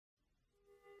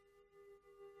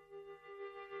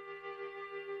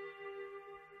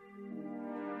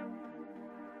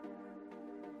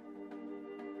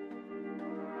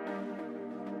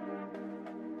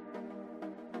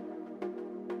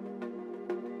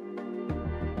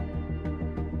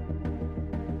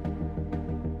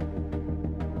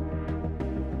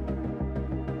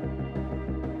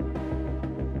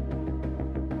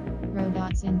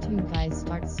Two Guys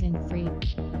starts in 3,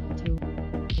 2,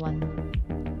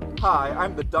 1. Hi,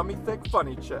 I'm the dummy thick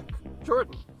funny chick,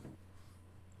 Jordan.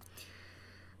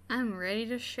 I'm ready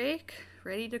to shake,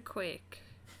 ready to quake.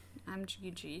 I'm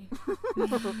Gigi.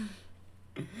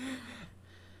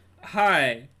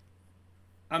 Hi,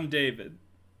 I'm David.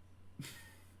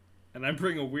 And I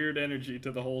bring a weird energy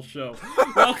to the whole show.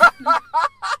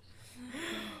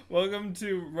 Welcome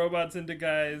to Robots into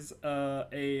Guys,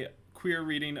 a queer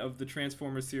reading of the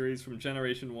Transformers series from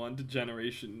Generation 1 to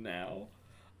Generation Now.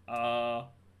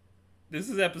 This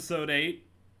is episode 8,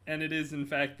 and it is in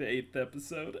fact the 8th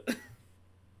episode.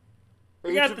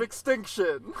 Age of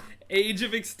Extinction. Age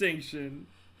of Extinction.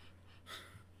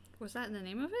 Was that the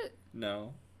name of it?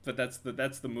 No, but that's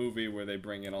the movie where they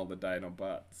bring in all the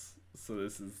Dinobots. So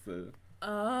this is the...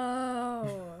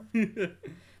 Oh.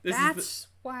 That's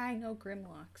why I know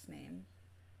Grimlock's name.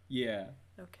 Yeah.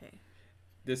 Okay.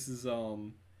 This is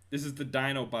the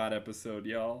Dinobot episode,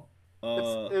 y'all.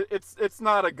 It's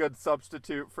not a good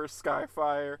substitute for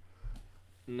Skyfire.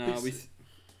 No,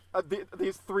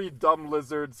 These three dumb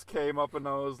lizards came up and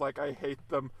I was like, I hate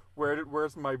them.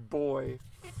 Where's my boy?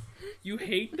 You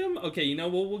hate them? Okay, you know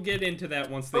we'll get into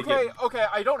that once they Okay, get...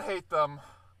 I don't hate them.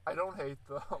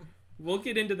 We'll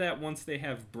get into that once they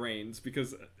have brains,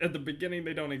 because at the beginning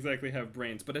they don't exactly have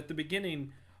brains. But at the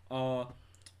beginning,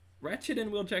 Ratchet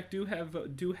and Wheeljack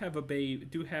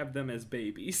do have them as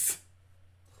babies.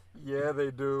 Yeah,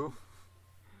 they do.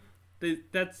 Is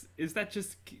that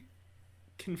just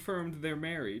confirmed they're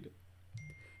married?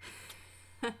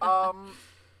 I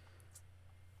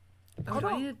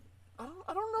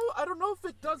don't know if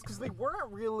it does, because they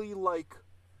weren't really like,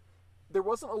 there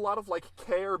wasn't a lot of like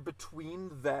care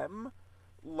between them,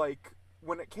 like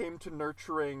when it came to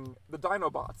nurturing the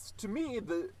Dinobots. To me,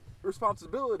 the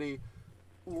responsibility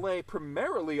lay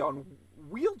primarily on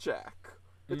Wheeljack.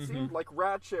 It seemed like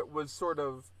Ratchet was sort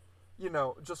of,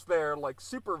 just there like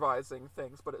supervising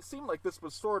things, but it seemed like this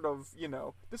was sort of,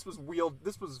 this was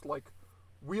like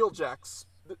Wheeljack's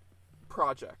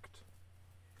project.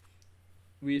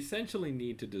 We essentially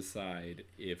need to decide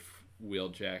if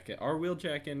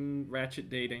Wheeljack and Ratchet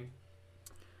dating?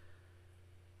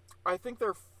 I think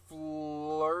they're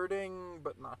flirting,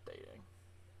 but not dating.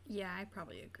 Yeah, I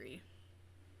probably agree.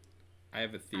 I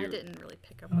have a theory. I didn't really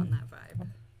pick up on that vibe.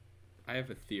 I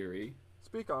have a theory.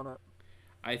 Speak on it.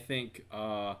 I think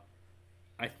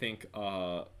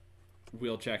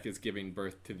Wheeljack is giving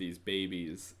birth to these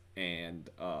babies, and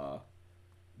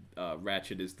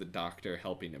Ratchet is the doctor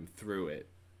helping him through it.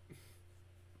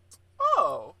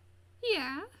 Oh.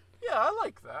 Yeah. Yeah, I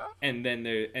like that. And then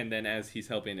as he's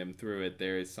helping him through it,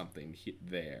 there is something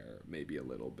there, maybe a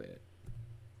little bit.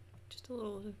 Just a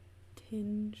little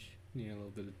tinge. Yeah, a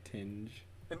little bit of tinge.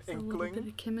 An A inkling. little bit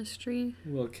of chemistry. A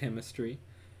little chemistry.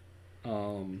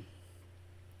 But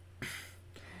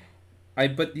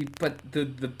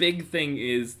the big thing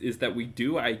is that we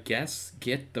do, I guess,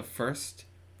 get the first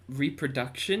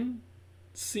reproduction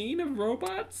scene of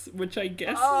robots, which I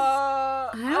guess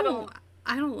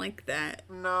I don't like that.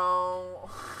 No.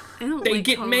 I don't They like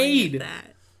get calling made. it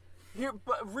that. Here,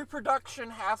 but reproduction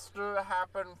has to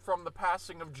happen from the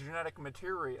passing of genetic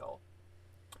material.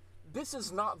 This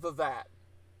is not that.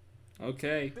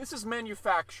 Okay. This is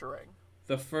manufacturing.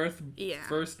 The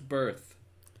first birth.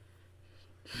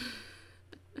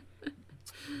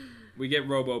 We get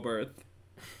robo-birth.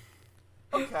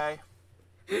 Okay.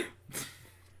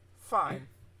 Fine.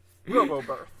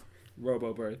 Robo-birth.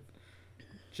 Robo-birth.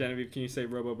 Genevieve, can you say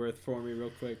robo-birth for me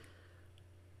real quick?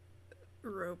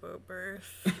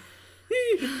 Robo-birth.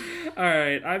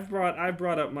 Alright, I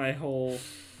brought up my whole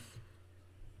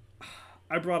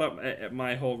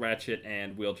Ratchet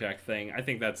and Wheeljack thing. I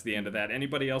think that's the end of that.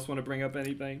 Anybody else want to bring up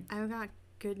anything? I've got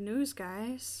good news,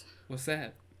 guys. What's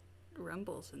that?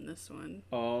 Rumble's in this one.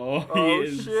 Oh, Oh, he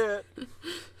is. shit.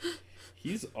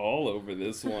 He's all over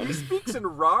this one. He speaks in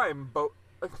rhyme, but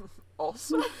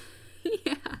also?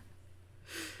 Yeah.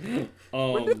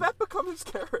 When did that become his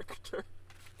character?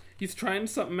 He's trying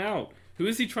something out. Who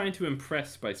is he trying to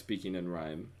impress by speaking in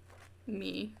rhyme?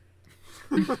 Me.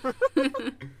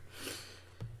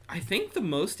 I think the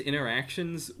most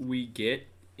interactions we get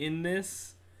in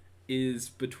this is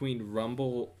between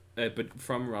Rumble, but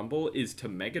from Rumble is to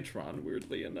Megatron,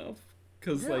 weirdly enough.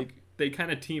 Because, they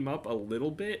kind of team up a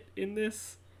little bit in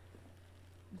this.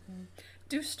 Mm-hmm.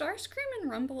 Do Starscream and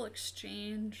Rumble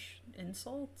exchange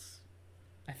insults?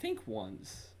 I think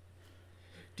once.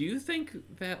 Do you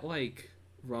think that,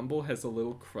 Rumble has a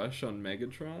little crush on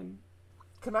Megatron?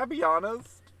 Can I be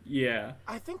honest? Yeah.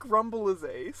 I think Rumble is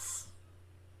ace.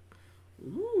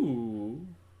 Ooh.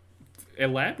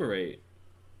 Elaborate.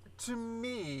 To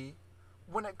me,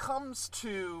 when it comes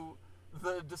to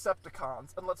the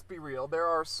Decepticons, and let's be real, there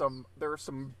are some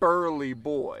burly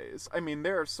boys. I mean,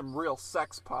 there are some real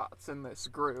sex pots in this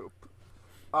group.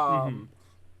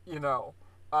 You know,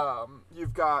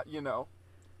 you've got, you know,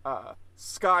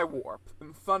 Skywarp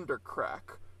and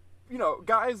Thundercrack. You know,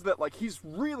 guys that, like, he's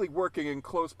really working in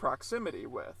close proximity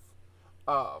with.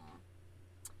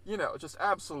 You know, just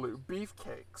absolute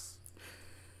beefcakes.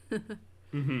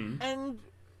 And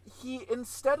he,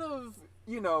 instead of,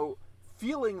 you know,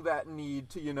 feeling that need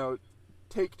to, you know,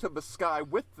 take to the sky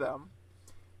with them,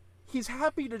 he's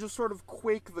happy to just sort of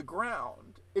quake the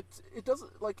ground. It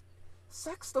doesn't, like,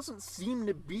 sex doesn't seem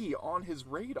to be on his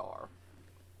radar.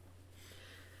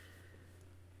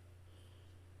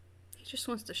 He just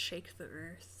wants to shake the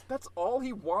earth. That's all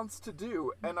he wants to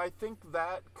do, and I think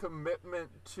that commitment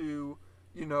to,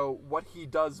 you know, what he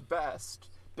does best,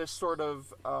 this sort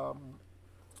of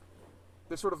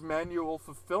manual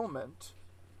fulfillment,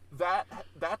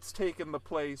 that's taken the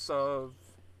place of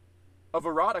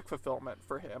erotic fulfillment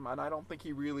for him, and I don't think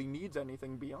he really needs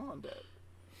anything beyond it.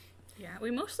 Yeah,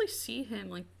 we mostly see him,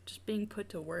 like, just being put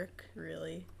to work,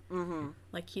 really. Mm-hmm.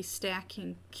 Like, he's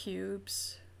stacking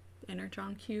cubes,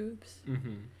 Energon cubes.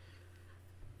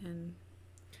 And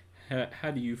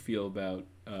How do you feel about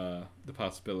the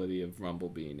possibility of Rumble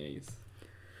being Ace?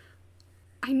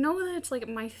 I know that it's, like,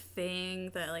 my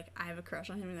thing, that, like, I have a crush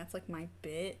on him, and that's, like, my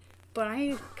bit, but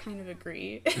I kind of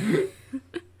agree.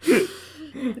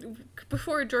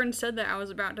 Before Jordan said that, I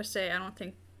was about to say I don't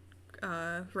think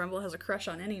Rumble has a crush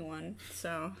on anyone,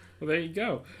 so... Well, there you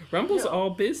go. Rumble's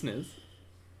all business.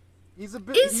 He's a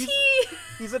bit. Is he?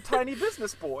 He's a tiny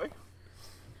business boy.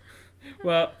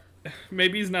 Well,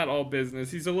 maybe he's not all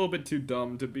business. He's a little bit too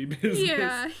dumb to be business.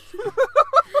 Yeah.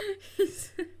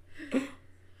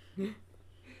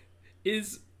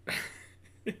 Is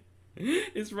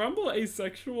Rumble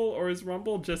asexual, or is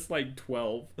Rumble just like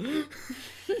 12?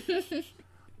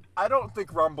 I don't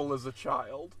think Rumble is a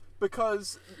child,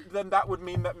 because then that would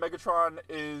mean that Megatron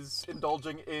is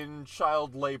indulging in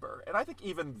child labor, and I think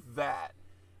even that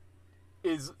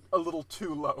is a little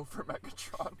too low for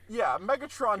Megatron. Yeah,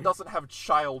 Megatron doesn't have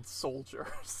child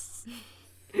soldiers.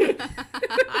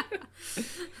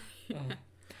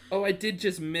 Oh, I did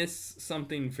just miss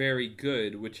something very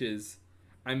good, which is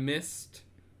I missed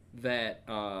that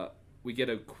we get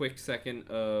a quick second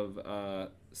of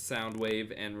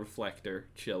Soundwave and Reflector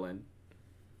chilling.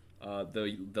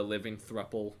 The living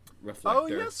thruple Reflector. Oh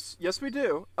yes we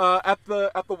do. At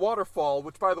the waterfall,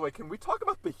 which, by the way, can we talk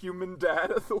about the human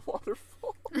dad at the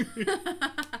waterfall?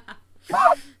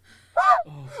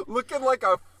 Looking like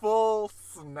a full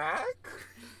snack.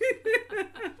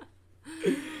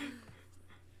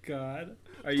 God,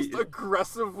 Just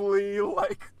aggressively,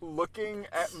 like, looking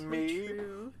at me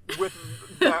True. with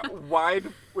that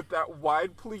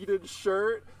wide pleated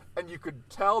shirt. And you could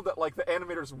tell that, like, the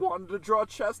animators wanted to draw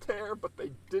chest hair, but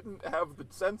they didn't have the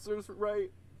sensors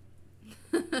right.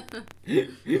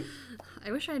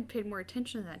 I wish I had paid more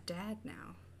attention to that dad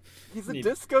now. He's a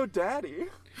disco daddy.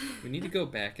 We need to go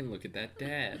back and look at that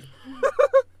dad.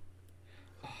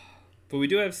 But we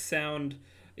do have sound.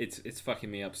 It's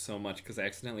fucking me up so much because I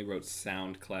accidentally wrote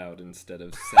SoundCloud instead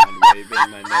of Soundwave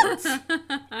in my notes.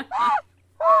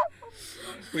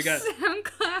 We got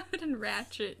SoundCloud and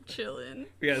Ratchet chillin'.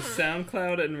 We got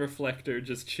SoundCloud and Reflector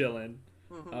just chilling.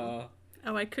 Oh,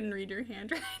 I couldn't read your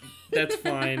handwriting. That's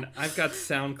fine. I've got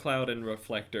SoundCloud and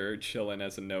Reflector chilling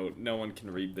as a note. No one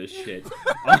can read this shit.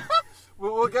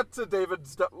 We'll get to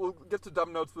we'll get to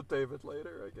dumb notes with David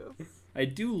later, I guess. I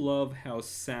do love how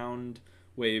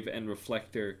Soundwave and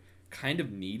Reflector kind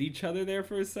of need each other there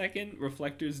for a second.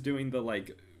 Reflector's doing the,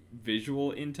 like,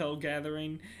 visual intel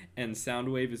gathering, and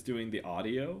Soundwave is doing the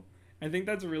audio. I think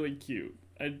that's really cute.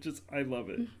 I love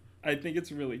it. I think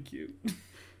it's really cute.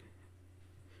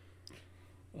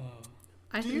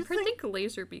 I you think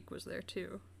Laserbeak was there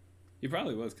too. He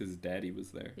probably was because his daddy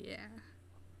was there. Yeah.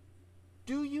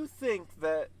 Do you think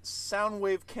that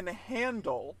Soundwave can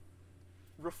handle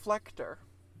Reflector?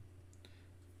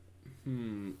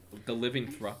 The living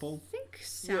thruple? I think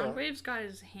Soundwave's got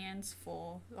his hands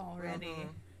full already.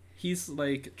 He's,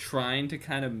 like, trying to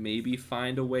kind of maybe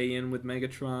find a way in with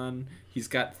Megatron. He's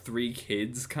got 3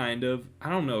 kids, kind of. I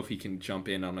don't know if he can jump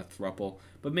in on a thruple,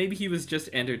 but maybe he was just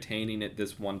entertaining it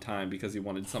this one time because he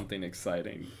wanted something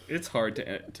exciting. It's hard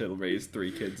to raise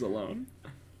 3 kids alone.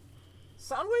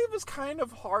 Soundwave is kind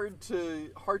of hard to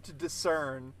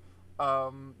discern,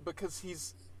 because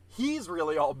he's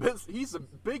really all business. He's a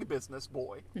big business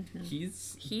boy.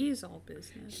 He's all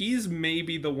business. He's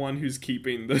maybe the one who's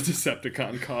keeping the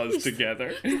Decepticon cause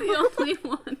together. He's the only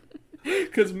one.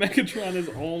 Because Megatron is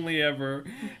only ever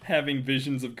having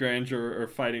visions of grandeur or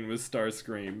fighting with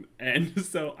Starscream. And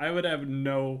so I would have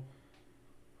no...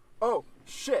 Oh,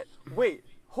 shit. Wait,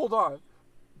 hold on.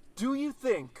 Do you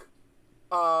think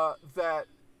that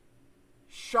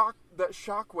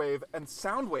Shockwave and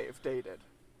Soundwave dated?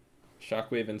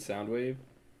 Shockwave and Soundwave?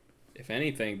 If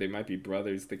anything, they might be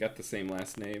brothers. They got the same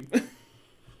last name.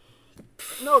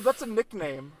 No, that's a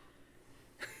nickname.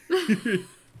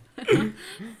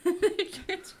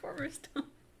 Transformers don't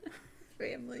have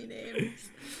family names.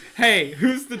 Hey,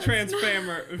 who's the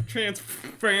Transformer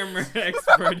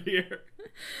expert here?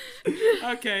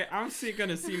 Okay, I'm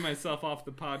gonna see myself off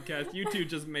the podcast. You two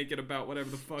just make it about whatever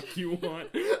the fuck you want.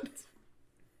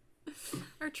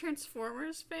 Are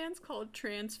Transformers fans called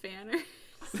trans fanners?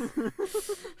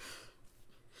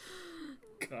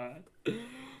 God.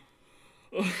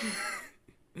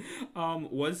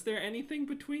 Was there anything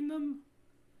between them?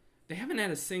 They haven't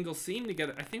had a single scene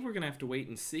together. I think we're gonna have to wait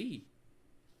and see.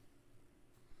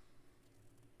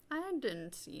 I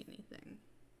didn't see anything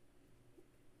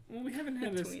Well, we haven't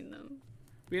had between them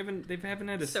They haven't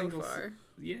had a so single. far.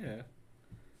 Yeah.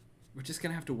 We're just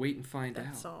gonna have to wait and find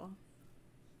That's out.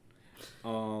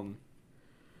 all.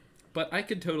 But I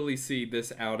could totally see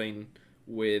this outing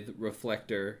with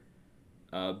Reflector,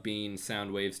 being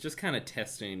Soundwave's, just kind of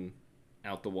testing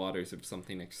out the waters of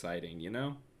something exciting, you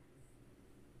know?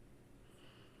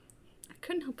 I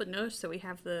couldn't help but notice that we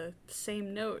have the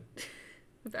same note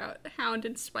about Hound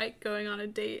and Spike going on a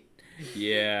date.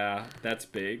 Yeah, that's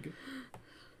big.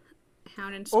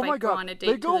 Hound and Oh Spike my go god, on a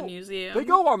date to the museum. They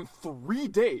go on 3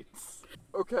 dates.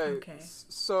 Okay. Okay.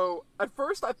 So at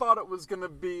first I thought it was gonna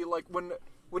be like when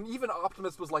even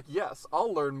Optimus was like, "Yes,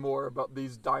 I'll learn more about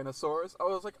these dinosaurs." I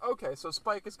was like, "Okay, so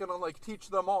Spike is gonna like teach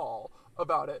them all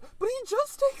about it," but he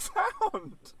just takes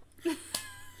Hound.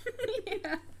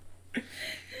 Yeah.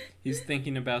 He's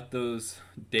thinking about those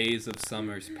days of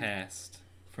summers past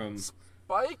from...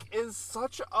 Spike is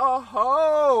such a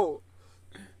hoe.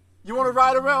 You want to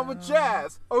ride around with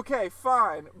Jazz? Okay,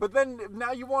 fine. But then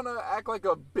now you want to act like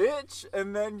a bitch,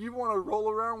 and then you want to roll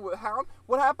around with Hound?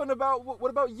 What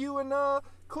about you and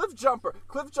Cliffjumper?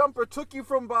 Cliffjumper took you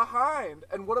from behind,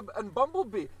 and and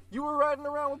Bumblebee? You were riding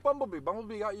around with Bumblebee.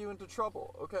 Bumblebee got you into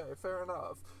trouble. Okay, fair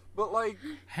enough. But like,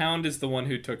 Hound is the one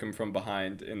who took him from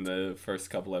behind in the first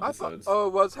couple episodes. oh,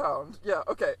 it was Hound. Yeah.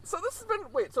 Okay. So this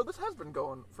has been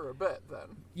going for a bit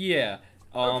then. Yeah.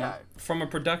 Okay. From a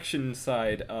production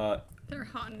side, They're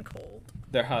hot and cold.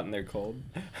 they're hot and they're cold.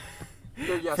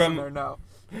 They're yes From- and they're no.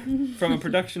 From a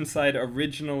production side,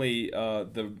 originally,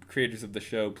 the creators of the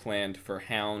show planned for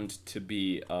Hound to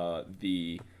be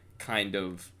the kind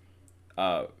of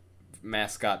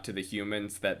mascot to the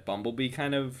humans that Bumblebee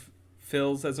kind of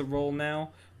fills as a role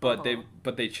now. But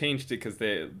they changed it because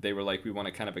they were like, we want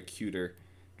a kind of a cuter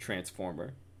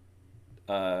Transformer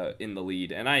in the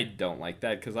lead, and I don't like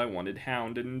that because I wanted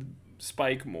Hound and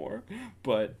Spike more.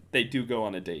 But they do go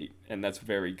on a date, and that's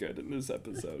very good in this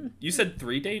episode. You said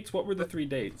 3 dates? What were the 3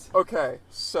 dates? Okay,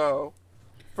 so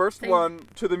first one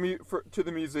to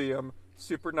the museum,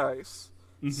 super nice.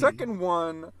 Mhm. Second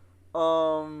one,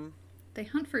 They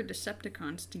hunt for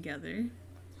Decepticons together.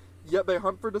 yeah, they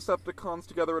hunt for Decepticons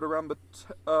together at around the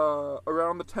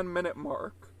 10-minute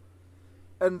mark,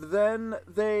 and then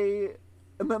they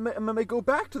go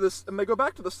back to this, and they go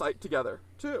back to the site together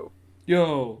too.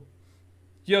 Yo.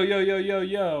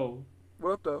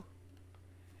 What up, though?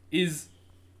 Is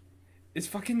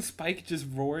fucking Spike just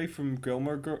Rory from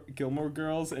Gilmore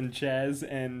Girls, and Chaz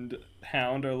and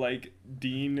Hound are like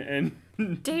Dean and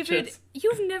David, Jess?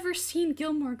 you've never seen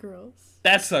Gilmore Girls.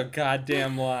 That's a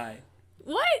goddamn lie.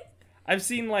 What? I've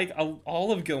seen like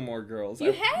all of Gilmore Girls.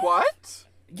 You have? What?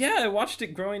 Yeah, I watched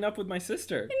it growing up with my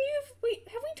sister. And wait,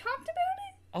 have we talked about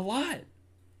it? A lot.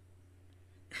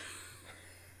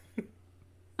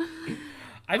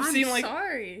 I've I'm seen like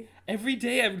sorry. every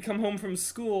day I would come home from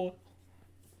school.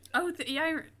 Oh,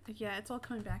 yeah, it's all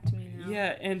coming back to me now.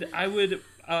 Yeah, and I would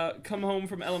come home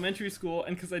from elementary school,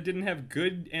 and because I didn't have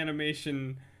good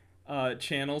animation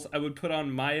channels, I would put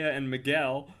on Maya and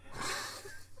Miguel.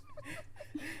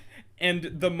 And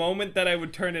the moment that I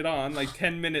would turn it on, like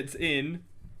 10 minutes in,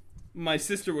 my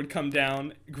sister would come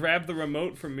down, grab the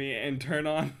remote from me, and turn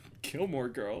on Gilmore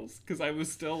Girls, because I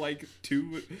was still like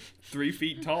 2-3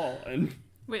 feet tall. And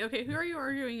Wait, okay, who are you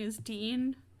arguing is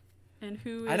Dean? And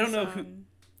who is, I don't know who-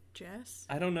 Jess?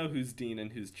 I don't know who's Dean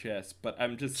and who's Jess, but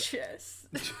I'm just... Jess.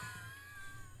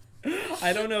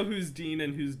 I don't know who's Dean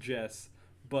and who's Jess,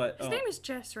 but... His name is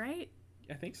Jess, right?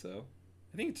 I think so.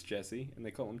 I think it's Jesse, and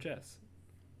they call him Jess.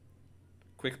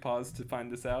 Quick pause to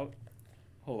find this out.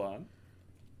 Hold on.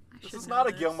 This should is know not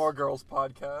a this. Gilmore Girls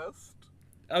podcast.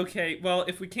 Okay, well,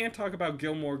 if we can't talk about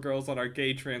Gilmore Girls on our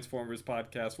Gay Transformers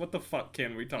podcast, what the fuck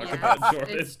can we talk Yes, about,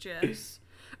 Jordan? it's just.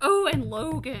 Oh, and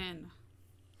Logan.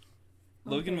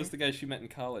 Logan Okay. was the guy she met in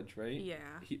college, right? Yeah.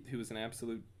 He was an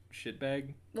absolute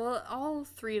shitbag. Well, all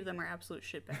three of them are absolute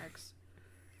shitbags.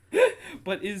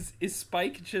 But is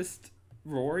Spike just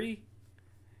Rory?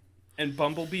 And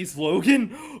Bumblebee's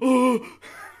Logan? Oh!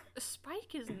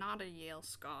 Spike is not a Yale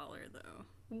scholar, though.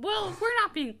 Well, we're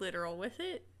not being literal with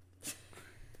it.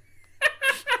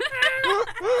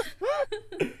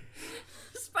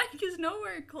 Spike is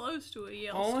nowhere close to a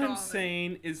Yale All scholar. I'm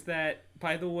saying is that,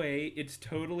 by the way, it's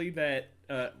totally that.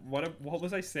 What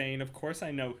was I saying? Of course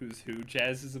I know who's who.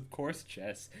 Jazz is of course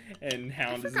Jess, and I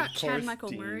Hound is of forgot course Chad Michael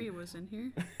Dean. Murray was in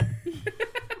here.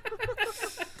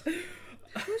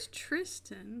 Who's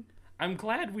Tristan? I'm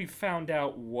glad we found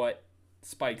out what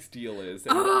Spike's deal is.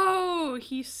 And Oh,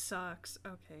 he sucks.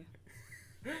 Okay.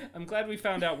 I'm glad we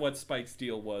found out what Spike's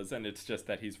deal was, and it's just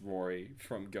that he's Rory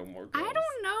from Gilmore Girls. I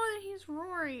don't know that he's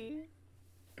Rory.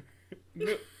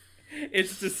 No,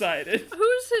 it's decided.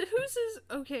 Who's his?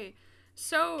 Okay,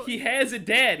 so He has a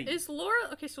daddy. is Laura?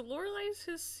 Okay, so Lorelai's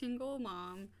his single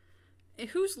mom.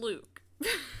 Who's Luke?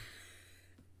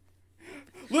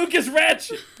 Lucas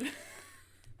Ratchet.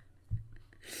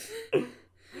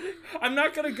 I'm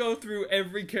not gonna go through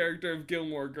every character of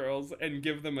Gilmore Girls and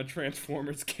give them a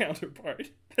Transformers counterpart.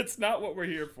 That's not what we're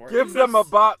here for. Give them a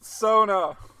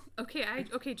Botsona.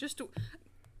 Okay, just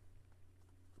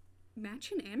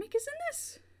Machin Amick is in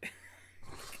this.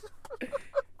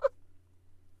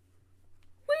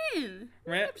 When?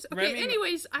 Ra- Okay. Remy-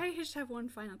 Anyways, I just have one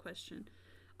final question.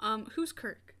 Who's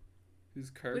Kirk? Who's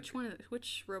Kirk?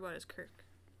 Which robot is Kirk?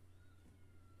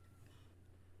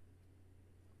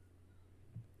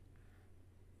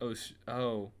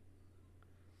 Oh.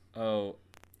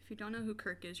 If you don't know who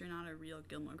Kirk is, you're not a real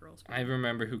Gilmore Girls fan. I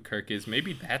remember who Kirk is.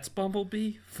 Maybe that's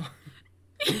Bumblebee?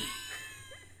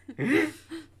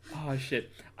 Oh,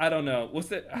 shit. I don't know. Was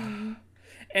that...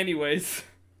 Anyways.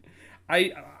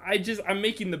 I'm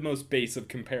making the most base of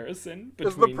comparison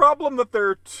between... Is the problem that there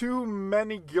are too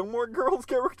many Gilmore Girls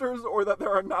characters, or that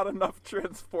there are not enough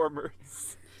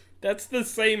Transformers? That's the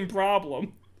same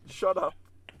problem. Shut up.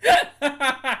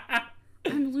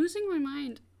 I'm losing my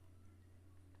mind.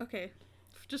 Okay,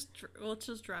 let's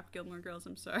just drop Gilmore Girls.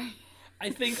 I'm sorry. I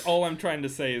think all I'm trying to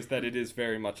say is that it is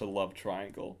very much a love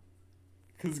triangle.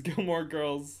 Because Gilmore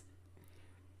Girls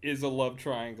is a love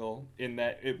triangle in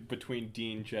that between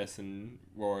Dean, Jess, and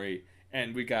Rory.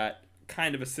 And we got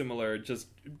kind of a similar, just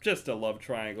a love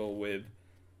triangle with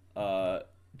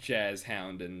Jazz,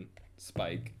 Hound, and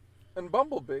Spike. And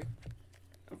Bumblebee.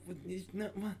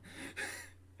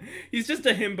 He's just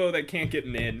a himbo that can't get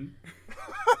an in.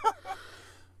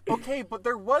 Okay, but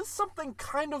there was something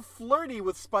kind of flirty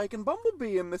with Spike and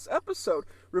Bumblebee in this episode.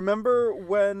 Remember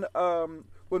when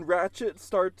Ratchet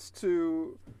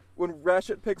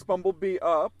picks Bumblebee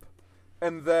up,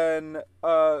 and then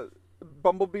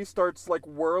Bumblebee starts like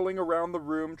whirling around the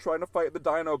room trying to fight the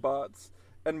Dinobots.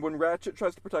 And when Ratchet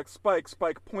tries to protect Spike,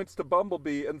 Spike points to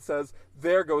Bumblebee and says,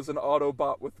 "There goes an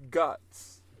Autobot with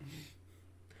guts."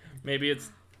 Maybe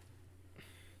it's...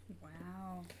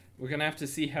 Wow. We're gonna have to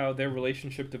see how their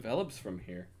relationship develops from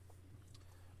here.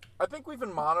 I think we've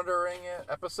been monitoring it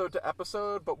episode to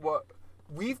episode, but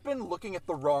we've been looking at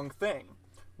the wrong thing.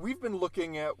 We've been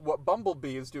looking at what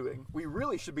Bumblebee is doing. We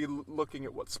really should be looking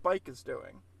at what Spike is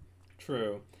doing.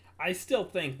 True. I still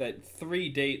think that 3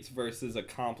 dates versus a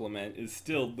compliment is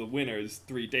still the winner's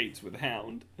 3 dates with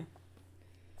Hound.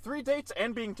 3 dates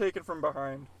and being taken from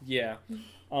behind. Yeah.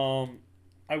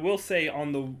 I will say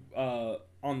on the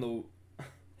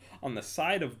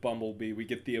side of Bumblebee, we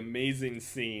get the amazing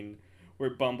scene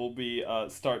where Bumblebee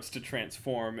starts to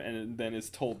transform and then is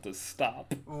told to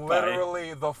stop.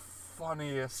 Literally the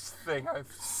funniest thing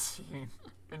I've seen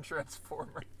in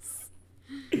Transformers.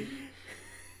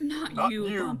 Not You,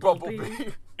 you,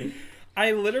 Bumblebee.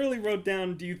 I literally wrote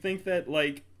down, do you think that,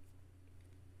 like,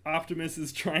 Optimus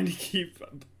is trying to keep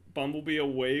Bumblebee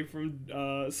away from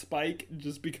Spike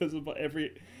just because of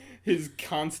his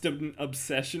constant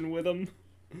obsession with him?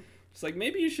 It's like,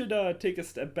 maybe you should take a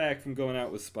step back from going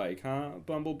out with Spike, huh,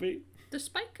 Bumblebee? Does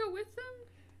Spike go with them?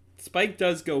 Spike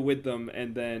does go with them,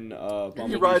 and then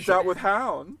Bumblebee He rides out with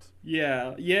Hound.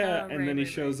 Yeah, Oh, and then he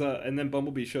right, shows up, and then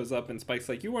Bumblebee shows up, and Spike's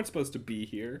like, "You weren't supposed to be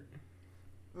here."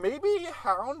 Maybe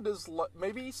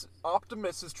maybe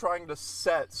Optimus is trying to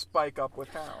set Spike up with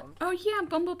Hound. Oh yeah,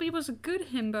 Bumblebee was a good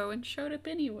himbo and showed up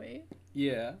anyway.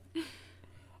 Yeah.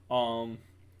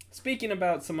 Speaking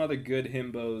about some other good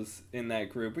himbos in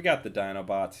that group, we got the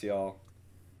Dinobots, y'all.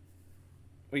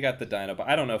 We got the Dinobot.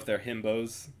 I don't know if they're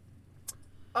himbos.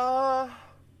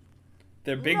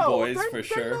 They're big no, boys they're, for they're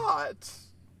sure. not.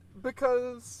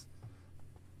 Because,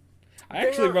 I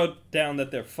actually are- wrote down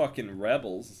that they're fucking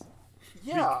rebels.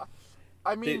 yeah.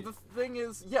 I mean, They- the thing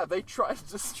is, yeah, they tried to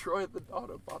destroy the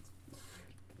Autobots.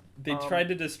 They tried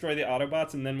to destroy the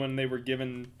Autobots, and then when they were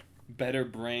given better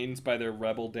brains by their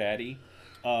rebel daddy,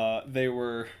 they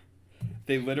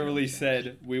literally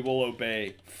said, "We will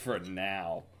obey for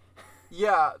now."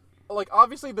 Yeah, like,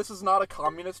 obviously this is not a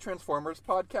communist Transformers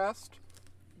podcast,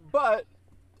 but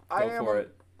I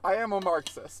am a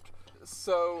Marxist.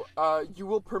 So, you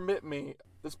will permit me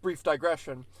this brief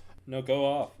digression. No, go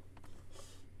off.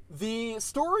 The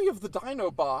story of the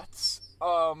Dinobots,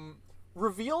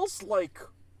 reveals, like,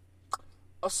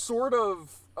 a sort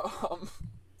of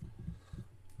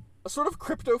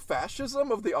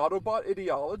crypto-fascism of the Autobot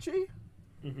ideology.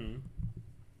 Mm-hmm.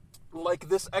 Like,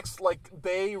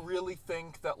 they really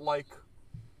think that, like,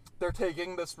 they're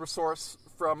taking this resource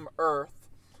from Earth,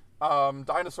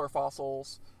 dinosaur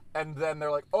fossils, and then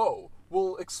they're like, oh,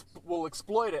 we'll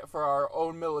exploit it for our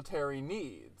own military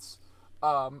needs.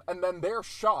 And then they're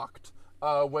shocked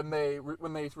when they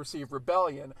receive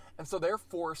rebellion, and so they're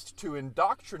forced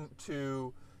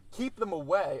to keep them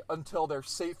away until they're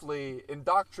safely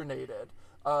indoctrinated,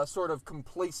 sort of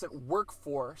complacent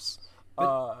workforce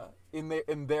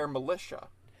in their militia.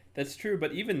 That's true,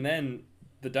 but even then,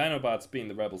 the Dinobots, being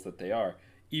the rebels that they are,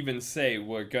 even say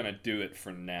we're gonna do it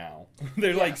for now.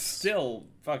 They're like Yes. still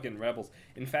fucking rebels.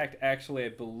 In fact, actually, I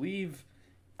believe,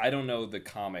 I don't know the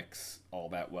comics all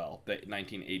that well, the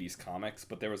 1980s comics,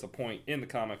 but there was a point in the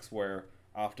comics where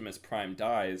Optimus Prime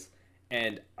dies,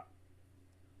 and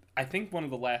I think one of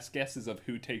the last guesses of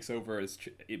who takes over as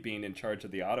being in charge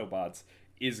of the Autobots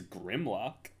is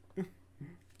Grimlock.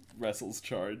 Wrestles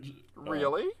charge.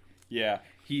 Really? Yeah,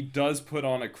 he does put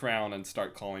on a crown and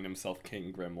start calling himself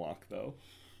King Grimlock, though.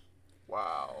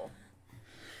 Wow.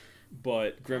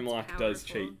 But Grimlock does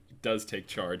powerful. take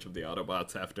charge of the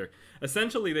Autobots after.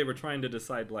 Essentially, they were trying to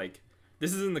decide, like,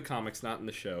 this is in the comics, not in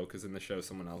the show, because in the show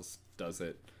someone else does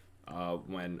it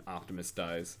when Optimus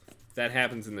dies. That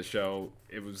happens in the show.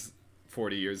 It was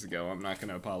 40 years ago. I'm not going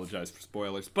to apologize for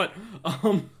spoilers, but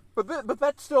But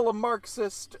that's still a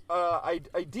Marxist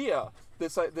idea.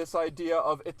 This idea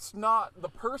of it's not the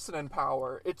person in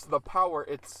power; it's the power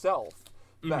itself.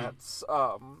 That's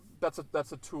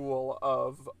a tool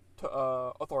of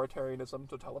authoritarianism,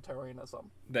 totalitarianism.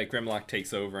 that Grimlock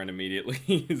takes over and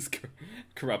immediately is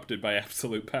corrupted by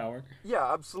absolute power.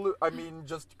 Yeah, absolute. I mean,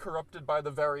 just corrupted by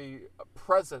the very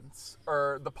presence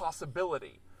or the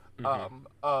possibility of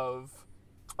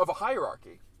a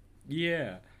hierarchy.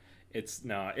 Yeah. It's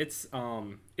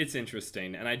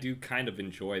interesting, and I do kind of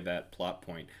enjoy that plot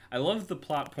point. I love the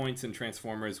plot points in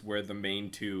Transformers where the main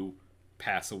two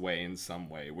pass away in some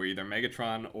way, where either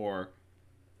Megatron or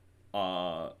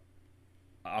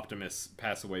Optimus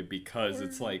pass away because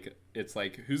it's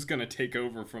like who's gonna take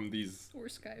over from these Or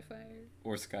Skyfire.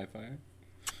 or Skyfire,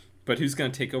 but who's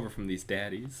gonna take over from these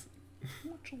daddies?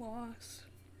 Much loss.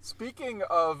 Speaking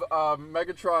of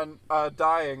Megatron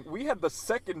dying, we had the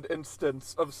second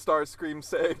instance of Starscream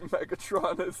saying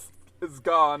Megatron is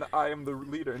gone. I am the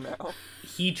leader now.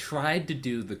 He tried to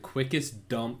do the quickest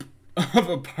dump of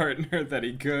a partner that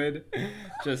he could.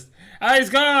 Just, he's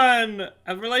gone!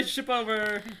 A relationship over!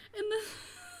 And this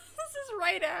is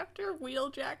right after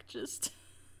Wheeljack just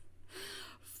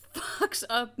fucks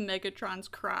up Megatron's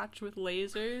crotch with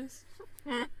lasers.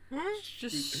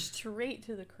 Just straight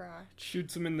to the crotch.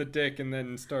 Shoots him in the dick and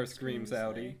then Starscream's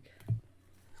outie.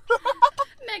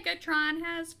 Megatron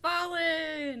has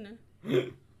fallen!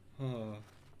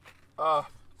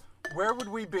 Where would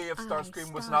we be if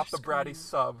Starscream was not the bratty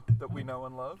sub that we know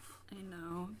and love? I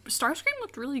know. Starscream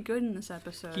looked really good in this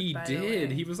episode. He by the did.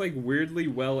 way. He was like weirdly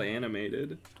well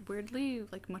animated. Weirdly,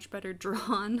 like, much better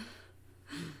drawn.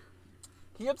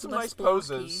 He had some Less nice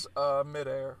poses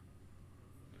midair.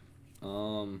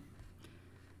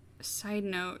 Side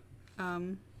note,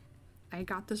 I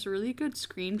got this really good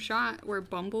screenshot where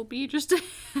Bumblebee just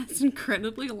has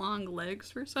incredibly long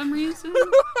legs for some reason.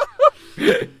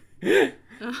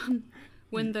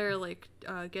 When they're like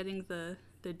getting the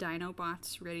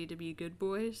Dinobots ready to be good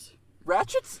boys.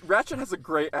 Ratchet has a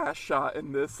great ass shot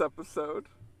in this episode.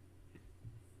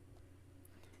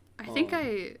 I think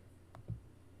I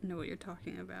know what you're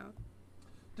talking about.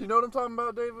 Do you know what I'm talking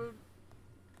about, David?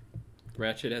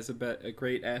 Ratchet has a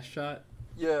great ass shot.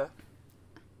 Yeah.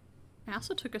 I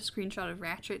also took a screenshot of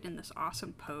Ratchet in this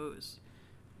awesome pose.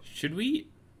 Should we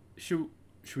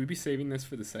be saving this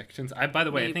for the sections? By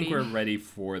the way, I think Maybe. we're ready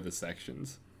for the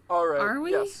sections. All right. Are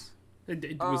we? Yes.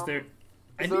 Was there?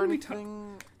 Is think there we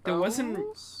anything there wasn't-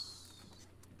 else?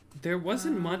 There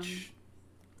wasn't much.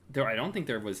 I don't think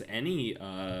there was any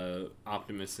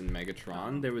Optimus and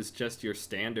Megatron. There was just your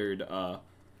standard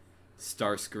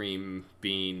Starscream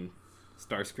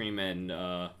and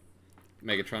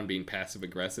Megatron being passive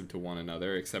aggressive to one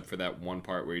another, except for that one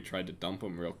part where he tried to dump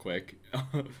him real quick.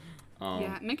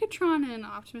 Yeah, Megatron and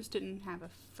Optimus didn't have a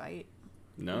fight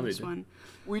No, in they this did. one.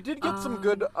 We did get some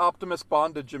good Optimus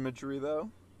bondage imagery, though.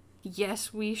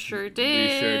 Yes, we sure did.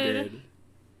 We sure did.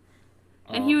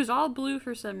 And he was all blue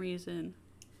for some reason.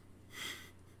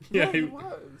 Yeah, he he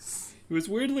was. was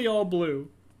weirdly all blue.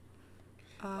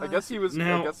 I guess he was.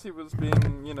 now- I guess he was being,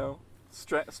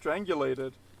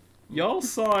 strangulated. Y'all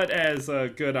saw it as a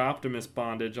good Optimus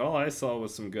bondage. All I saw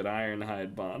was some good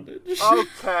Ironhide bondage.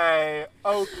 Okay.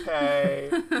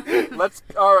 Let's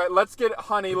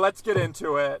get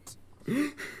into it.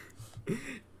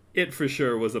 It for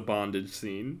sure was a bondage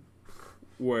scene.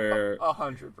 Where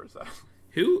 100%.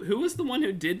 who was the one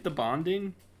who did the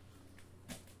bonding?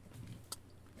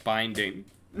 Binding.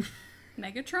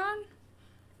 Megatron?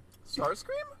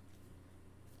 Starscream?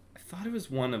 I thought it was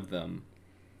one of them.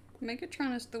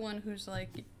 Megatron is the one who's like,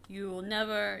 you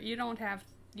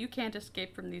can't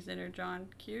escape from these Energon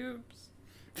cubes.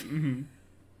 Mm-hmm.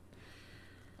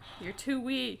 You're too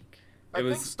weak. I It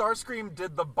think was- Starscream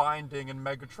did the binding and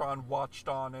Megatron watched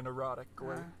on in erotic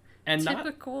way. And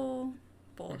Typical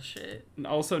bullshit.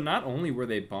 also, not only were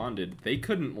they bonded, they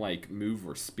couldn't move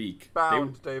or speak.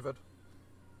 Bound, David.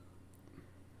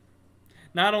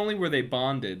 Not only were they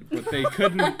bonded, but they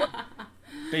couldn't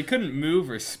they couldn't move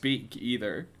or speak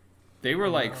either. They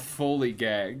were fully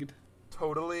gagged.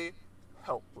 Totally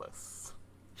helpless.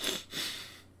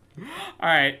 All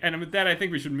right, and with that, I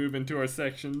think we should move into our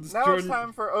sections. Now Jordan... it's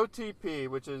time for OTP,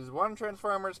 which is one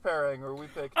Transformers pairing where we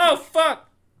pick. Oh fuck!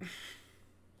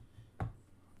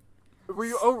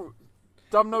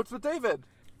 Dumb Notes with David.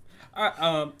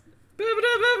 Uh-oh,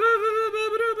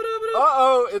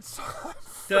 It's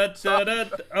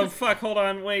oh fuck! Hold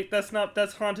on, wait. That's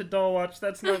Haunted Doll Watch.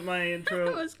 That's not my I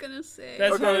intro. was gonna say.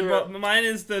 That's Okay, Haunted yeah. Doll. Mine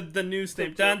is the news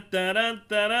tape. Dun dun dun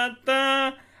dun dun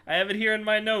dun. I have it here in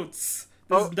my notes.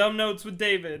 This is Dumb Notes with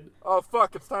David. Oh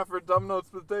fuck! It's time for Dumb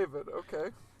Notes with David. Okay.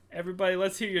 Everybody,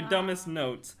 let's hear your dumbest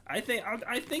notes. I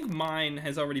think mine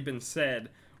has already been said,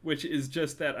 which is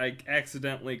just that I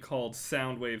accidentally called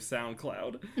Soundwave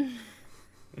SoundCloud.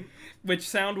 Which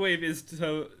Soundwave is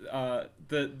the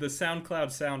SoundCloud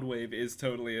Soundwave is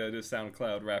totally a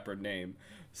SoundCloud rapper name.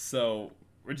 So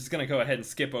we're just gonna go ahead and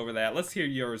skip over that. Let's hear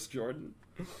yours, Jordan.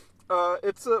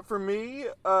 For me,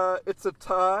 it's a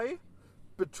tie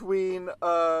between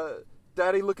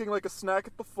Daddy looking like a snack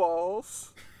at the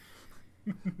falls.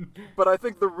 But I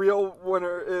think the real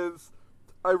winner is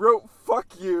I wrote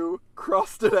 "fuck you,"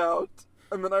 crossed it out,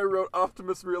 and then I wrote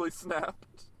 "Optimus really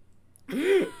snapped."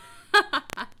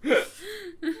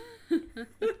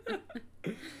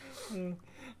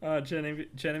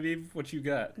 Genevieve, what you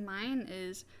got? Mine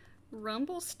is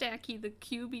Rumble Stacky the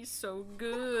Cubie's so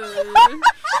good.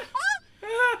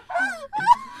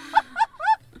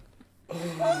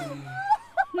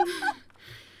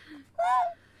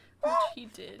 Which he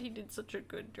did. He did such a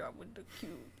good job with the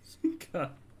cubes.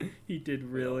 God, he did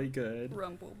really good.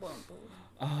 Rumble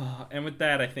Bumble. And with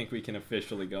that, I think we can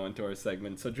officially go into our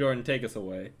segment. So, Jordan, take us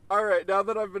away. All right, now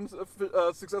that I've been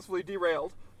successfully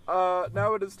derailed,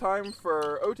 now it is time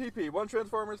for OTP, one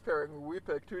Transformers pairing, where we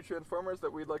pick two Transformers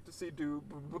that we'd like to see do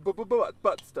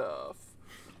butt stuff.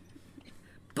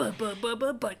 Butt stuff.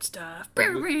 Butt stuff?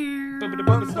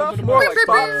 More like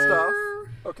bot stuff.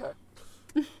 Okay.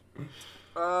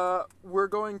 We're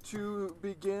going to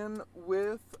begin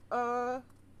with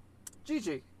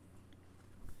Gigi.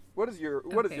 What is your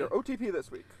OTP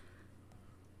this week?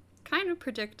 Kind of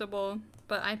predictable,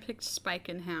 but I picked Spike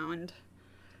and Hound.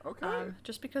 Okay.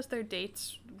 Just because their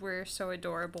dates were so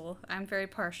adorable. I'm very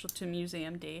partial to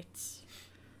museum dates.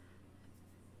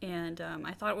 And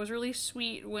I thought it was really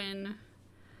sweet when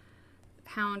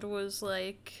Hound was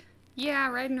like, yeah,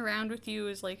 riding around with you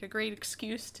is like a great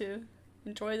excuse to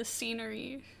enjoy the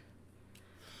scenery.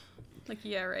 Like,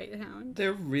 yeah, right, Hound.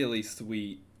 They're really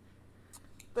sweet.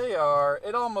 They are.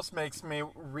 It almost makes me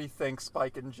rethink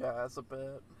Spike and Jazz a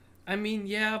bit. I mean,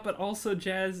 yeah, but also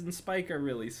Jazz and Spike are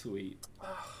really sweet.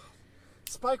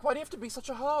 Spike, why do you have to be such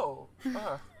a hoe?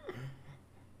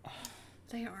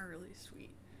 They are really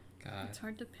sweet. God. It's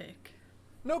hard to pick.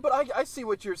 No, but I see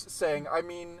what you're saying. I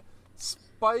mean,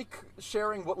 Spike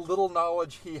sharing what little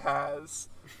knowledge he has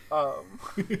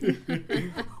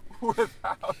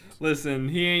without... Listen,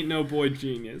 he ain't no boy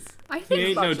genius. I He think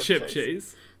ain't not no Chip Chip Chase.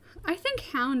 Chase. I think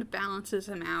Hound balances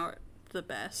him out the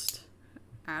best.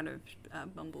 out of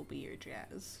Bumblebee or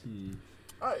Jazz.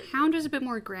 I- Hound is a bit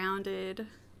more grounded.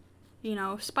 You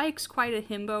know, Spike's quite a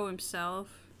himbo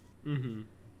himself. Mm-hmm.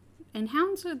 And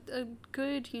Hound's a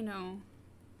good, you know,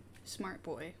 smart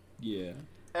boy. Yeah.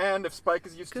 And if Spike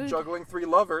is used to Good. juggling 3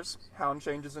 lovers, Hound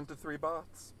changes into 3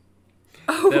 bots.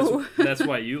 Oh! That's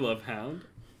why you love Hound.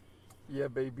 Yeah,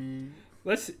 baby.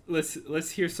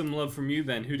 Let's hear some love from you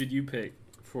then. Who did you pick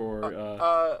for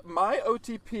My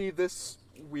OTP this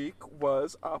week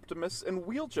was Optimus and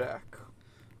Wheeljack.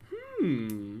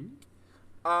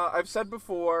 I've said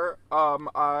before,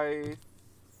 I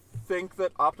think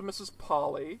that Optimus is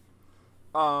Polly,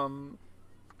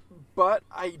 but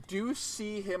I do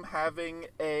see him having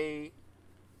in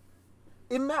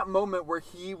that moment where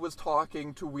he was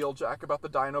talking to Wheeljack about the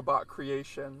Dinobot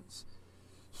creations,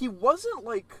 he wasn't,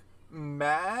 like,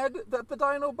 mad that the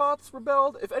Dinobots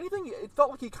rebelled. If anything, it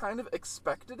felt like he kind of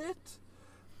expected it.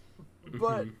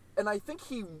 But, and I think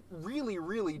he really,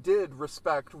 really did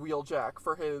respect Wheeljack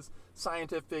for his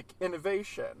scientific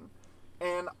innovation.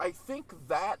 And I think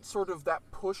that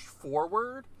push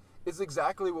forward is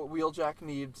exactly what Wheeljack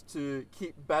needs to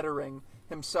keep bettering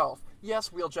himself. Yes,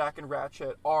 Wheeljack and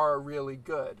Ratchet are really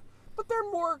good, but they're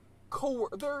more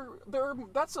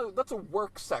that's a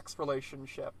work sex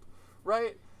relationship,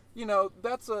 right? You know,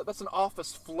 that's an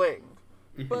office fling.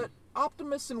 But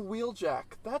Optimus and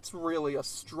Wheeljack, that's really a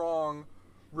strong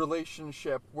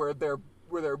relationship where they're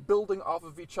building off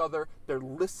of each other, they're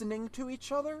listening to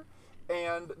each other,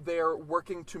 and they're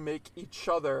working to make each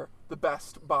other the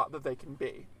best bot that they can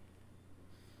be.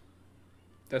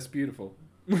 That's beautiful.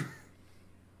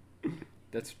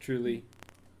 That's truly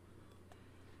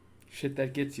shit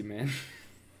that gets you, man.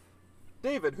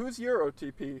 David, who's your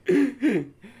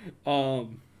OTP? No,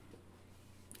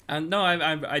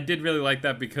 I did really like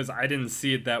that because I didn't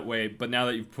see it that way, but now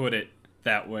that you've put it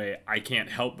that way, I can't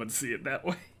help but see it that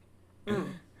way.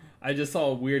 I just saw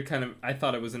a weird kind of, I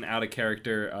thought it was an out of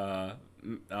character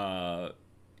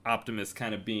Optimus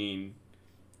kind of being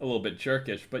a little bit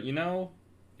jerkish, but you know,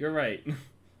 you're right.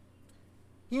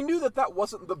 He knew that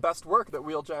wasn't the best work that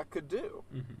Wheeljack could do.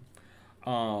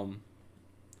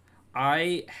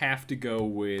 I have to go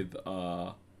with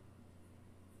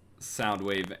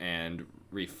Soundwave and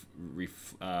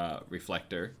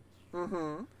Reflector.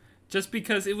 Just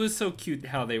because it was so cute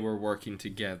how they were working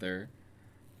together.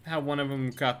 How one of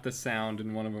them got the sound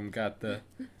and one of them got the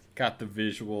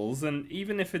visuals, and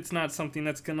even if it's not something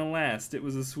that's gonna last, it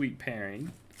was a sweet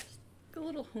pairing. A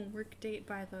little homework date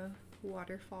by the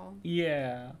waterfall.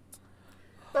 Yeah.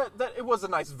 That it was a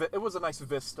nice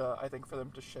vista, I think, for them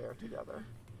to share together.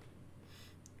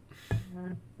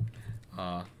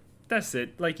 That's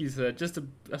it. Like you said, just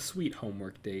a sweet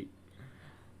homework date.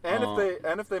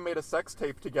 And if they made a sex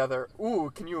tape together,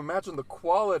 ooh, can you imagine the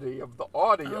quality of the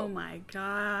audio? Oh my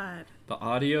god. The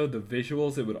audio, the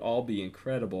visuals, it would all be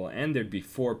incredible, and there'd be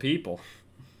 4 people.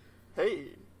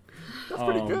 Hey, that's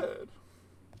pretty good.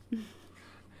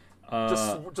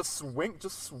 Just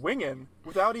swinging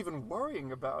without even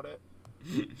worrying about it.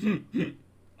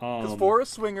 Because 4 is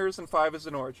swingers and 5 is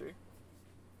an orgy.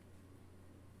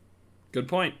 Good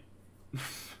point.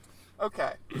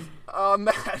 Okay. On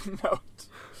that note,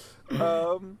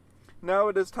 now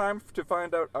it is time to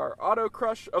find out our auto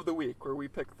crush of the week, where we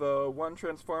pick the one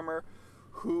Transformer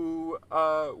who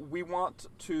we want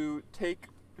to take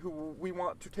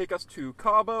us to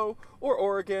Cabo or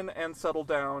Oregon and settle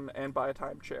down and buy a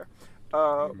timeshare.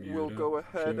 We'll go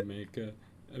ahead. Jamaica.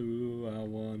 Ooh, I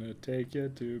wanna take you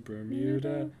to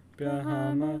Bermuda,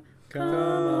 Bahama.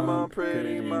 Come on,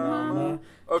 pretty mama.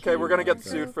 Okay, we're gonna get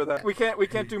sued for that. We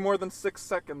can't do more than 6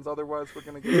 seconds, otherwise we're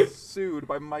gonna get sued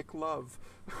by Mike Love.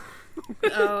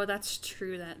 Oh, that's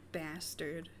true, that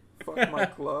bastard. Fuck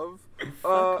Mike Love.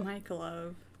 Fuck Mike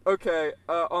Love. Okay,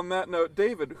 on that note,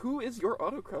 David, who is your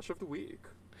auto crush of the week?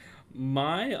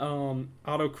 My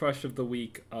auto crush of the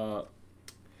week is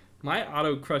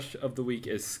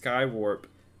Skywarp,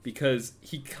 because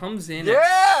he comes in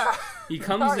he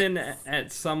comes in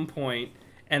at some point,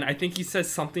 and I think he says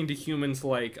something to humans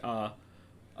like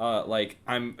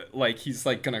he's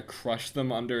like gonna crush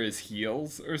them under his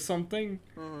heels or something.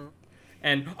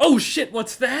 And oh shit,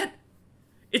 what's that?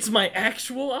 It's my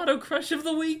actual auto crush of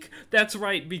the week. That's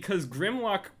right, because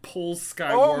Grimlock pulls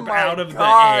Skywarp out of the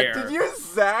air. Did you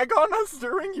zag on us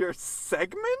during your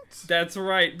segment? That's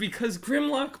right, because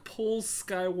Grimlock pulls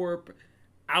Skywarp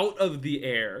out of the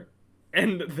air.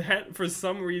 And that, for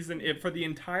some reason, for the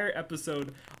entire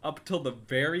episode, up till the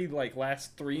very,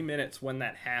 last 3 minutes when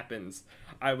that happens,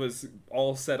 I was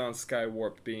all set on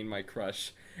Skywarp being my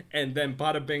crush. And then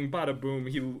bada bing, bada boom,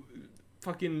 he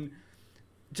fucking...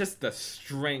 Just the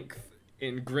strength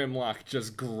in Grimlock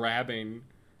just grabbing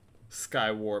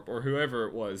Skywarp or whoever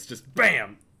it was, just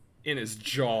BAM! In his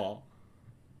jaw.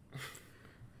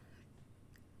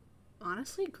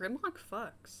 Honestly, Grimlock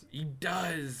fucks. He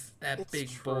does, that It's big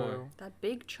true. boy. That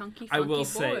big, chunky, I funky will boy.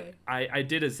 say, I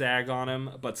did a zag on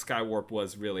him, but Skywarp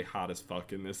was really hot as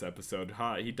fuck in this episode.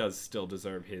 He does still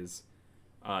deserve his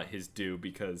due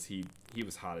because he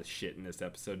was hot as shit in this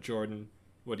episode. Jordan,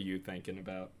 what are you thinking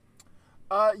about?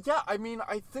 Yeah, I mean,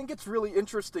 I think it's really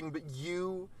interesting that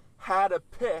you had a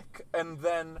pick and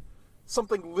then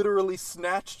something literally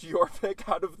snatched your pick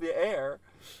out of the air.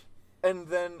 And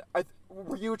then,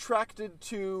 were you attracted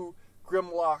to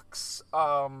Grimlock's,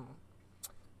 I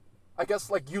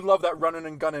guess, like, you love that running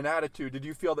and gunning attitude. Did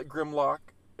you feel that Grimlock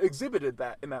exhibited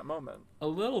that in that moment? A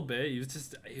little bit. He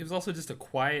was also just a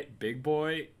quiet big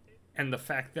boy. And the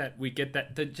fact that we get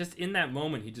that just in that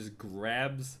moment, he just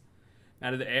grabs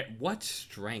out of the air. What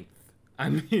strength! I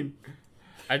mean,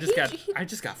 I just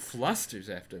got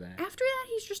flusters after that. After that,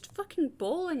 he's just fucking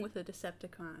bowling with a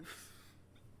Decepticon.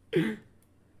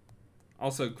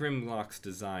 Also, Grimlock's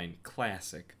design,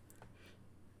 classic.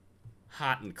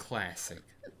 Hot and classic.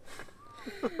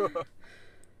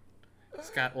 It's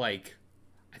got like,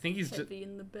 I think he's just Heavy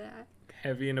in the back.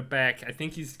 heavy in the back. I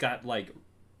think he's got like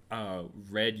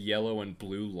red, yellow, and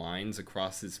blue lines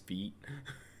across his feet.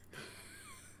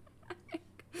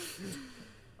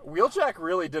 Wheeljack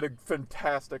really did a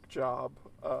fantastic job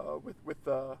with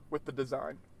the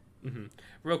design. Mm-hmm.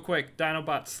 Real quick,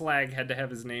 Dinobot Slag had to have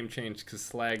his name changed because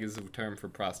slag is a term for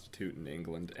prostitute in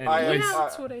England. Anyways, Yeah,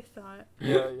 that's what I thought.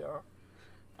 Yeah.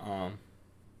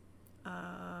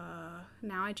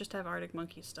 Now I just have Arctic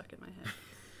Monkeys stuck in my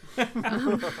head.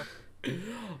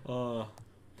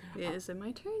 Is it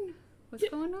my turn? What's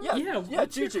going on? Yeah,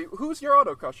 Gigi, who's your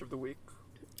auto crush of the week?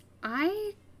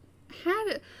 I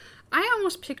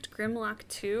almost picked Grimlock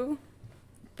too,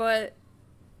 but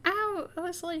I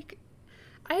was like,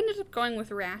 I ended up going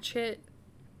with Ratchet.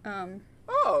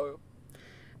 Oh.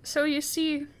 So you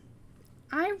see,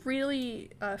 I really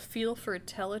feel for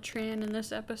Teletran in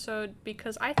this episode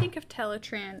because I think of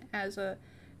Teletran as a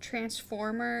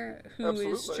transformer who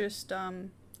is Absolutely. just,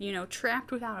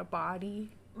 trapped without a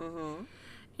body. Mm-hmm.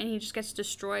 And he just gets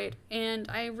destroyed. And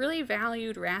I really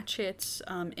valued Ratchet's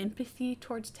empathy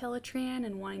towards Teletran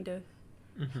and wanting to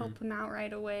help him out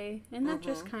right away. And that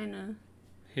just kind of,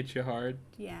 hit you hard.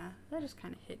 that just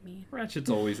kind of hit me. Ratchet's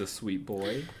always a sweet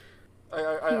boy. He's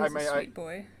a sweet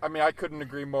boy. I mean, I couldn't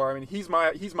agree more. I mean, he's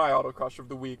my auto crush of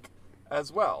the week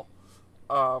as well.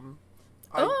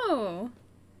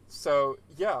 So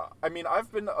yeah, I mean,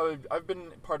 I've been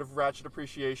part of Ratchet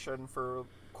Appreciation for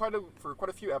quite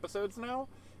a few episodes now,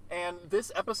 and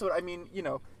this episode, I mean,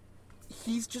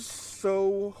 he's just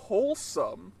so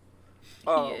wholesome.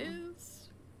 He is.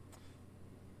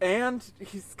 And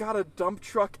he's got a dump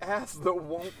truck ass that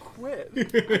won't quit.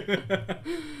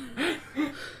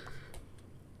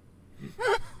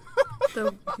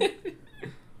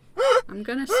 I'm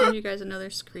gonna send you guys another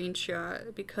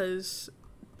screenshot because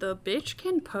the bitch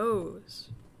can pose.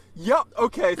 Yep,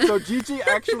 okay, so Gigi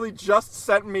actually just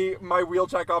sent me my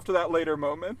Wheeljack off to that later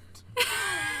moment.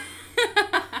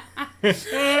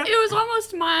 It was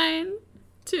almost mine,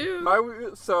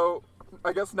 too. So,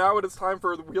 I guess now it is time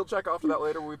for the Wheeljack off to that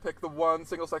later, where we pick the one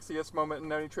single sexiest moment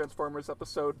in any Transformers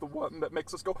episode, the one that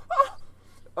makes us go,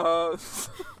 ah!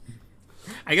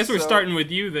 I guess we're starting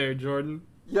with you there, Jordan.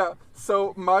 Yeah,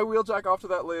 so my Wheeljack off to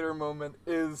that later moment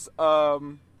is,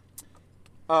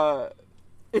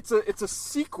 it's a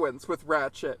sequence with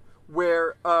Ratchet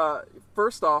where,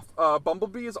 first off,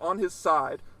 Bumblebee is on his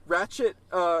side. Ratchet,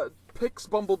 picks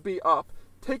Bumblebee up,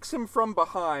 takes him from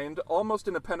behind, almost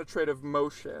in a penetrative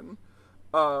motion,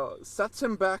 sets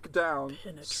him back down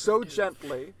so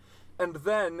gently, and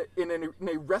then, in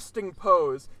a resting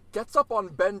pose, gets up on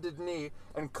bended knee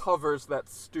and covers that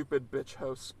stupid bitch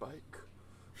host Spike.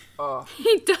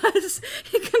 He does.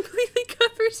 He completely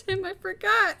covers him. I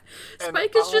forgot.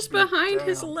 Spike is just behind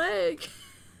his leg.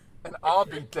 And I'll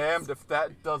be damned if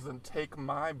that doesn't take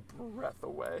my breath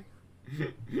away.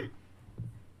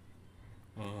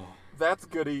 That's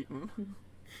good eating.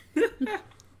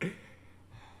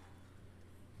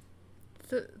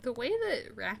 The way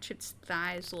that Ratchet's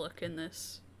thighs look in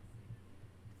this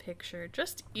picture,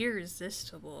 just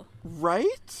irresistible.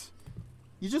 Right?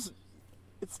 It's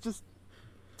just,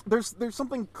 there's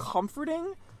something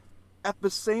comforting at the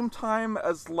same time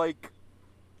as, like,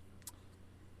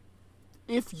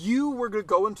 if you were to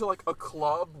go into, like, a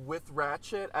club with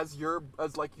Ratchet as your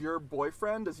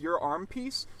boyfriend, as your arm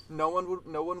piece, no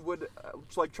one would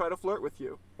try to flirt with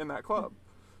you in that club.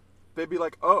 They'd be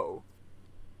like, oh,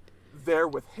 they're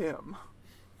with him.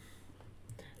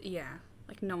 Yeah,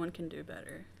 like no one can do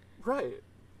better. Right.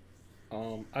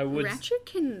 I would. Ratchet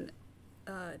can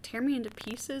tear me into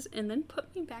pieces and then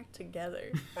put me back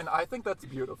together. And I think that's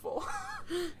beautiful.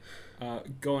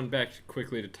 Going back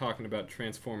quickly to talking about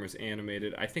Transformers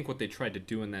Animated, I think what they tried to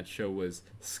do in that show was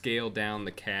scale down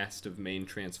the cast of main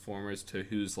Transformers to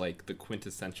who's like the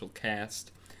quintessential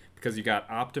cast. Because you got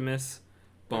Optimus,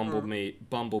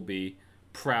 Bumblebee,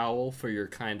 Prowl for your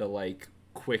kind of like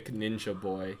quick ninja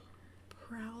boy.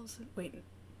 Prowls. Wait,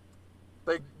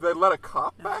 They let a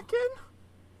cop back in?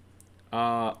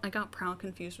 I got Prowl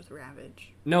confused with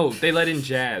Ravage. No, they let in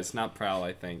Jazz, not Prowl,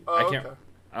 I think. Oh, okay.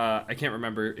 I can't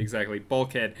remember exactly.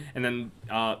 Bulkhead, and then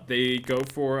they go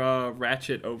for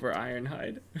Ratchet over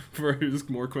Ironhide for who's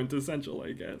more quintessential,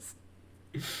 I guess.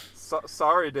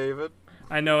 Sorry, David.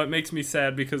 I know, it makes me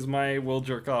sad because my will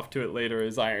jerk off to it later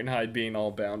is Ironhide being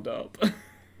all bound up.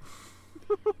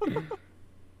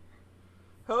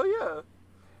 Hell yeah.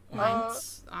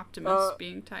 Mine's Optimus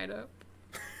being tied up.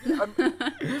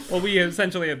 Well, we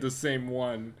essentially have the same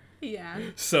one. Yeah.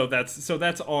 So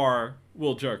that's our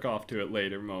will jerk off to it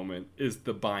later moment is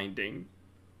the binding.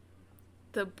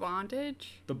 The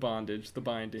bondage? The bondage, the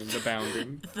binding, the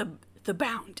bounding. The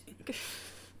bounding.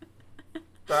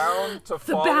 Bound to The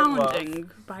fall in love.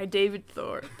 Bounding by David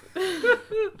Thorpe.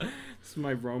 This is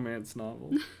my romance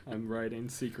novel I'm writing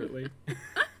secretly.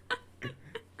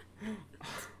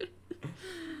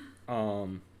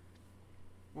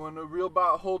 When a real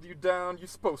bot hold you down, you're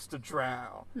supposed to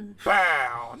drown.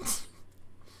 Bound.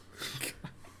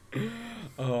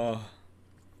 Falling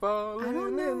I don't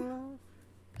in know. love.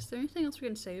 Is there anything else we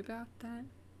can say about that?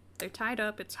 They're tied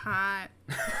up, it's hot.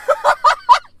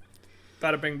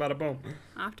 Bada bing, bada boom.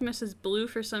 Optimus is blue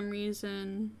for some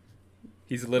reason.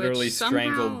 He's literally which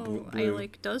strangled somehow Blue.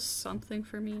 does something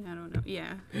for me. I don't know.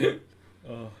 Yeah.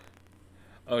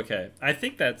 Okay, I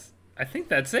think that's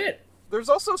it. There's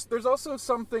also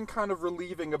something kind of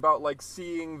relieving about like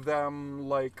seeing them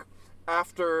like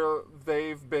after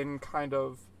they've been kind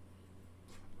of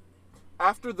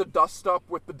after the dust up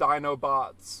with the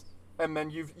Dinobots, and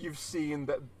then you've seen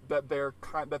that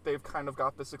they've kind of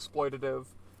got this exploitative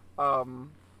kind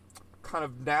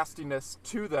of nastiness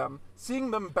to them.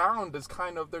 Seeing them bound is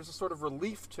kind of there's a sort of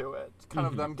relief to it. Kind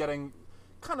of them getting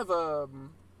kind of a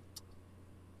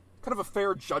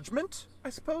fair judgment, I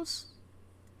suppose.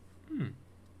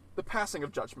 The passing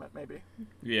of judgment, maybe.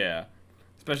 Yeah,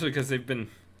 especially because they've been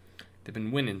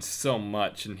winning so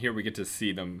much, and here we get to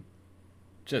see them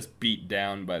just beat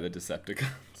down by the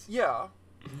Decepticons. Yeah.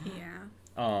 Yeah.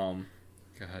 God,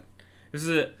 this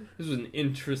was an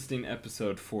interesting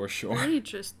episode for sure. Really,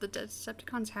 just the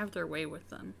Decepticons have their way with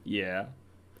them. Yeah.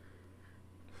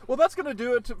 Well, that's gonna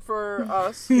do it for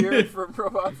us here from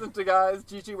Robots into Guys.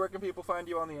 Gigi, where can people find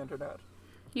you on the internet?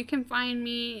 You can find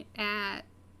me at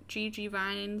Gigi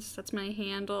Vines. That's my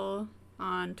handle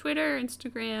on Twitter,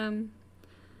 Instagram.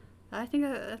 I think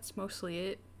that's mostly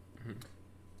it.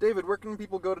 David, where can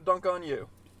people go to dunk on you?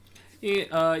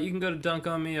 Yeah, you can go to Dunk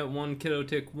on Me at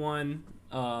 1kiddotick1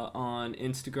 on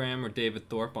Instagram or David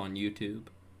Thorpe on YouTube.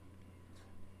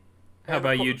 How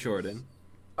about you, Jordan?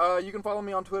 You can follow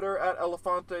me on Twitter at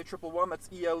Elefante111. That's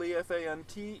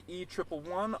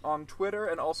ELEFANTE111 on Twitter,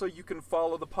 and also you can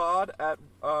follow the pod at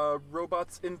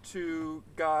Robots into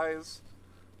Guys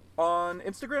on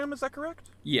Instagram. Is that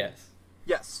correct? Yes.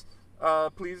 Yes.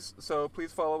 Please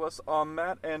follow us on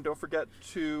that, and don't forget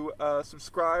to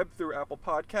subscribe through Apple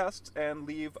Podcasts and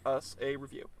leave us a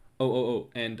review.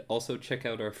 And also check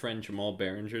out our friend Jamal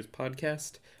Behringer's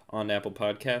podcast on Apple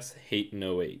Podcasts,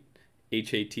 Hatin08.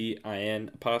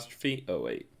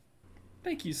 HATIN'08.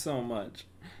 Thank you so much.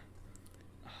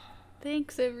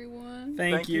 Thanks, everyone.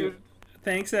 Thank you.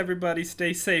 Thanks, everybody.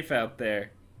 Stay safe out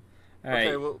there. All right.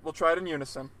 Okay, we'll try it in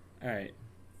unison. All right.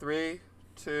 3,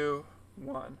 2,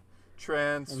 1.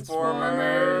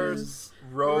 Transformers,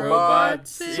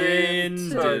 Robots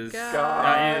into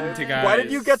Guys. Why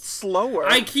did you get slower?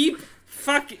 I keep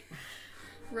fucking...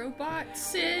 Robot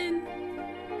Sin.